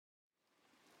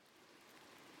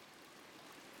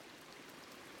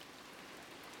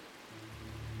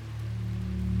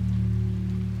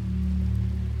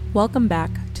Welcome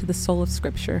back to the Soul of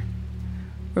Scripture,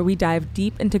 where we dive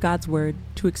deep into God's Word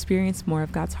to experience more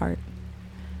of God's heart.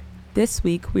 This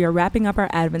week, we are wrapping up our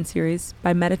Advent series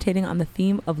by meditating on the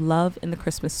theme of love in the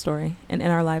Christmas story and in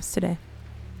our lives today.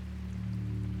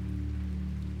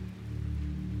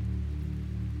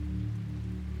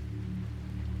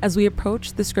 As we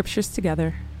approach the Scriptures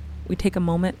together, we take a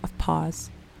moment of pause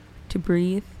to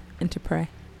breathe and to pray.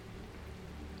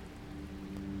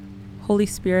 Holy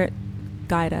Spirit,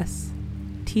 guide us,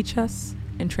 teach us,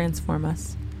 and transform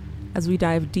us as we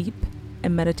dive deep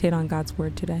and meditate on God's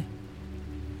Word today.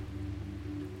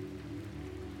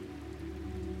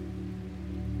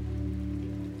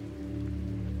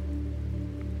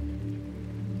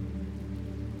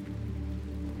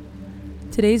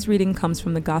 Today's reading comes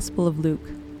from the Gospel of Luke,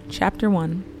 chapter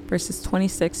 1, verses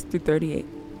 26 through 38.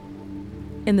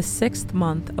 In the 6th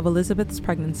month of Elizabeth's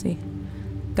pregnancy,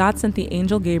 God sent the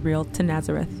angel Gabriel to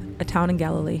Nazareth, a town in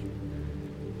Galilee,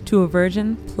 to a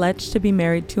virgin pledged to be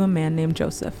married to a man named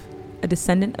Joseph, a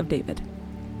descendant of David.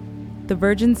 The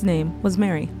virgin's name was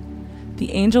Mary.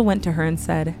 The angel went to her and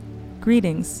said,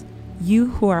 "Greetings, you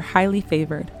who are highly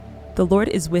favored. The Lord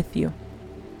is with you."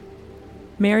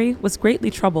 Mary was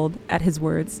greatly troubled at his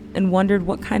words and wondered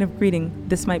what kind of greeting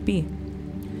this might be.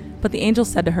 But the angel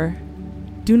said to her,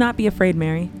 "Do not be afraid,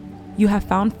 Mary. You have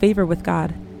found favor with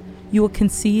God. You will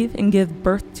conceive and give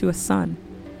birth to a son,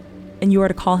 and you are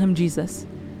to call him Jesus.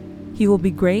 He will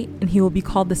be great, and he will be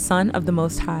called the Son of the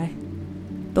Most High.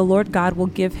 The Lord God will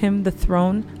give him the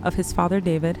throne of his father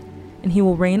David, and he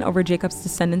will reign over Jacob's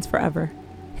descendants forever.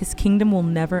 His kingdom will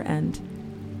never end."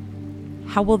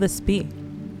 "How will this be?"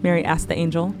 Mary asked the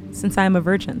angel, "since I am a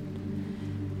virgin?"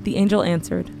 The angel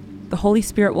answered, "The Holy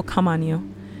Spirit will come on you,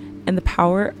 and the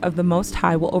power of the Most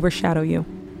High will overshadow you.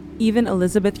 Even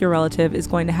Elizabeth, your relative, is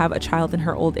going to have a child in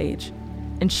her old age,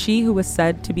 and she who was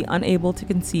said to be unable to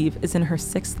conceive is in her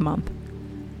 6th month.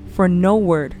 For no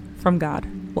word from God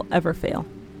will ever fail."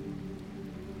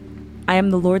 "I am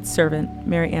the Lord's servant,"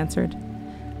 Mary answered.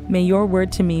 "May your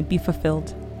word to me be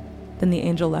fulfilled." Then the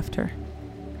angel left her.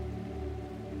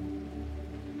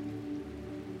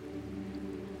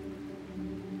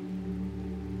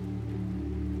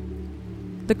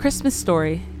 The Christmas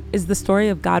story is the story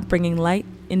of God bringing light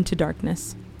into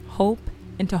darkness, hope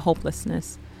into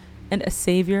hopelessness, and a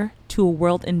savior to a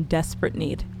world in desperate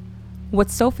need.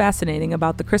 What's so fascinating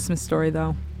about the Christmas story,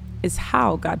 though, is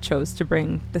how God chose to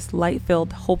bring this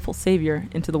light-filled, hopeful savior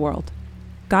into the world.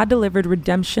 God delivered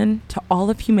redemption to all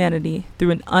of humanity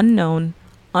through an unknown,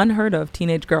 unheard-of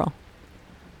teenage girl.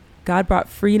 God brought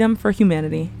freedom for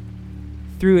humanity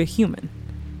through a human,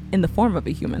 in the form of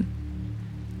a human.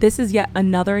 This is yet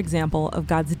another example of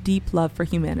God's deep love for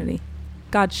humanity.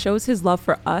 God shows his love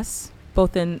for us,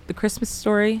 both in the Christmas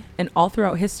story and all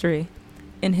throughout history,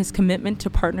 in his commitment to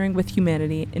partnering with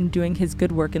humanity in doing his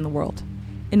good work in the world.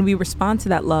 And we respond to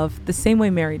that love the same way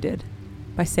Mary did,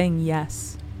 by saying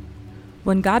yes.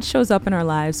 When God shows up in our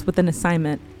lives with an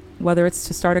assignment, whether it's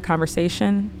to start a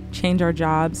conversation, change our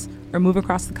jobs, or move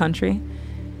across the country,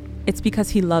 it's because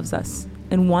he loves us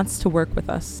and wants to work with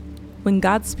us. When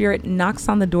God's Spirit knocks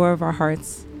on the door of our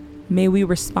hearts, may we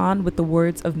respond with the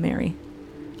words of Mary.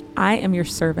 "I am your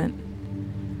servant.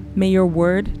 May your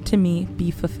word to me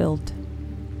be fulfilled."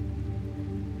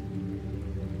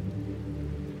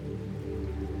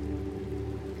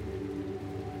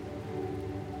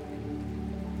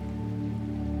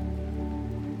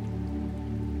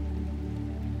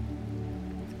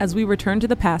 As we return to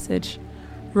the passage,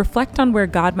 reflect on where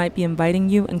God might be inviting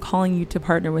you and calling you to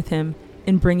partner with him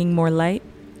in bringing more light,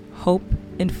 hope,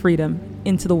 and freedom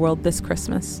into the world this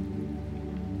Christmas.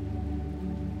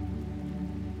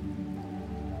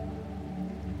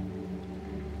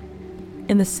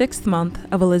 In the 6th month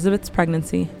of Elizabeth's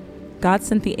pregnancy, God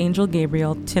sent the angel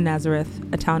Gabriel to Nazareth,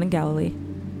 a town in Galilee,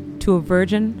 to a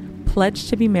virgin pledged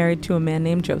to be married to a man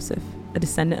named Joseph, a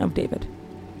descendant of David.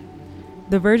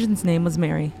 The virgin's name was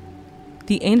Mary.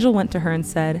 The angel went to her and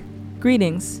said,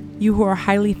 "Greetings, you who are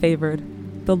highly favored.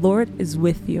 The Lord is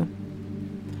with you."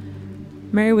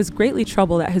 Mary was greatly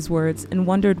troubled at his words and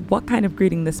wondered what kind of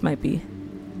greeting this might be.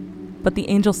 But the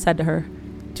angel said to her,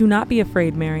 "Do not be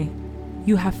afraid, Mary.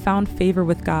 You have found favor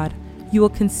with God. You will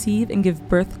conceive and give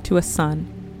birth to a son,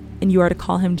 and you are to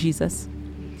call him Jesus.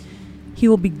 He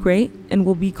will be great and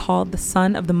will be called the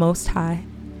Son of the Most High.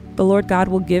 The Lord God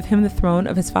will give him the throne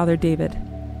of his father David,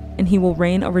 and he will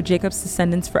reign over Jacob's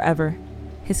descendants forever.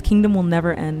 His kingdom will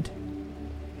never end."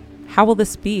 "How will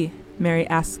this be?" Mary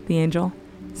asked the angel,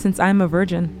 "since I am a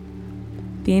virgin?"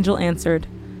 The angel answered,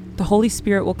 "The Holy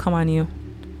Spirit will come on you,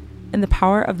 and the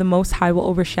power of the Most High will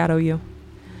overshadow you.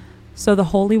 So the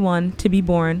Holy One to be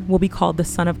born will be called the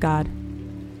Son of God.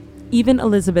 Even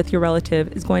Elizabeth, your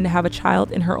relative, is going to have a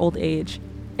child in her old age,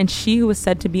 and she who was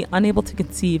said to be unable to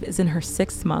conceive is in her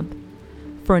 6th month,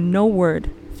 for no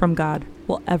word from God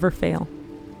will ever fail.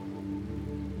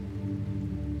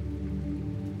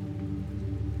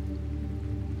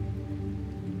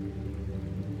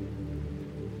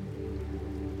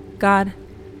 God,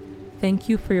 thank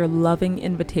you for your loving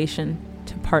invitation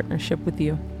to partnership with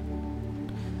you.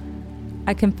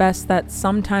 I confess that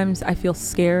sometimes I feel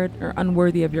scared or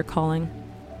unworthy of your calling,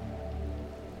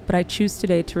 but I choose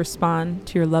today to respond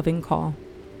to your loving call.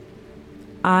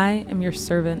 I am your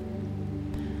servant.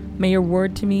 May your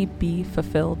word to me be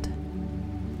fulfilled.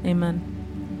 Amen.